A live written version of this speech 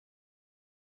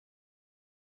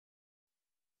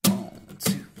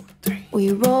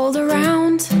We rolled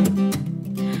around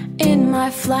in my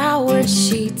flowered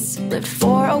sheets, lived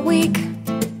for a week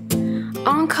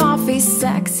on coffee,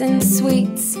 sex, and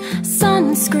sweets,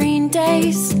 sunscreen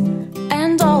days,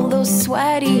 and all those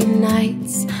sweaty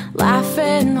nights,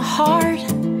 laughing hard,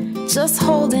 just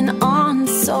holding on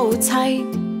so tight.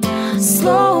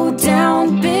 Slow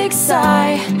down, big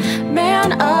sigh,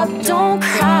 man up, don't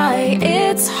cry.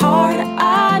 It's hard,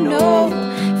 I know,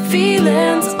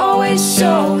 feelings always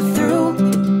show through.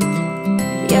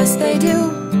 Yes, they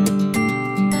do.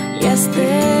 Yes,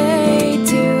 they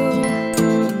do.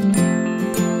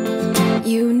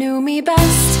 You knew me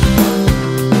best,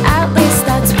 at least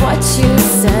that's what you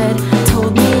said.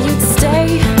 Told me you'd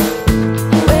stay,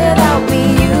 without me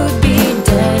you'd be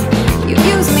dead. You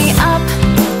used me up,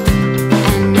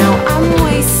 and now I'm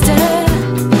wasted,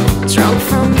 drunk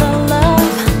from the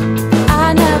love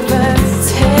I never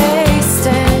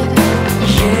tasted.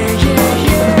 Yeah, yeah,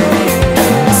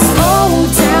 yeah. Slow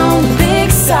down, big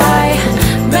sigh,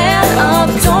 man up,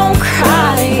 don't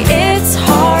cry. It's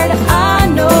hard, I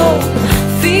know,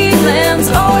 feelings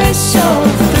always show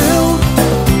through.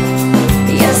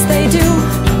 Yes, they do.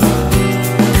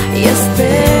 Yes,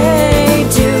 they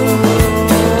do.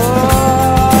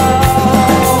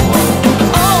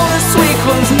 Oh, this week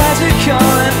was magical,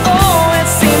 and oh, it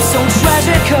seems so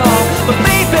tragical. But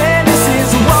baby, this is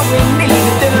what we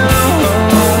need to do.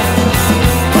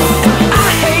 I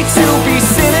hate to be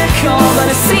cynical, but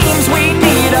it seems we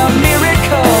need a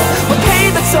miracle. We pay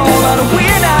the toll, but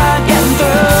we're not getting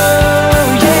through.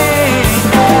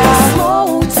 Yeah.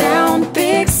 Slow down,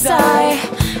 big sigh,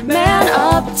 man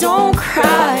up, don't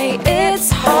cry. It's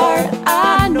hard,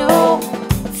 I know,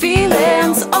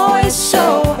 feelings always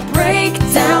show. Break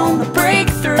down, break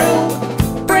through,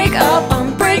 break up,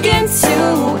 I'm breaking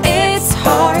too. It's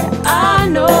hard, I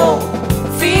know,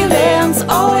 feelings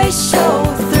always show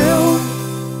through.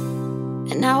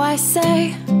 And now I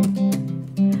say,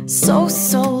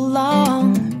 so long,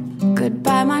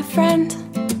 goodbye my friend,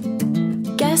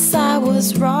 guess I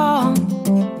was wrong.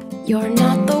 You're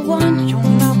not the one, You're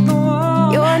not the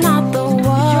one. you're not the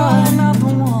one, You're not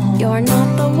the one. you're not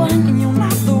the one. You're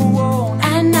not the one.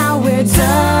 And now we're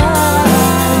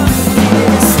done.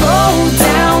 Slow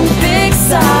down, big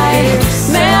sigh,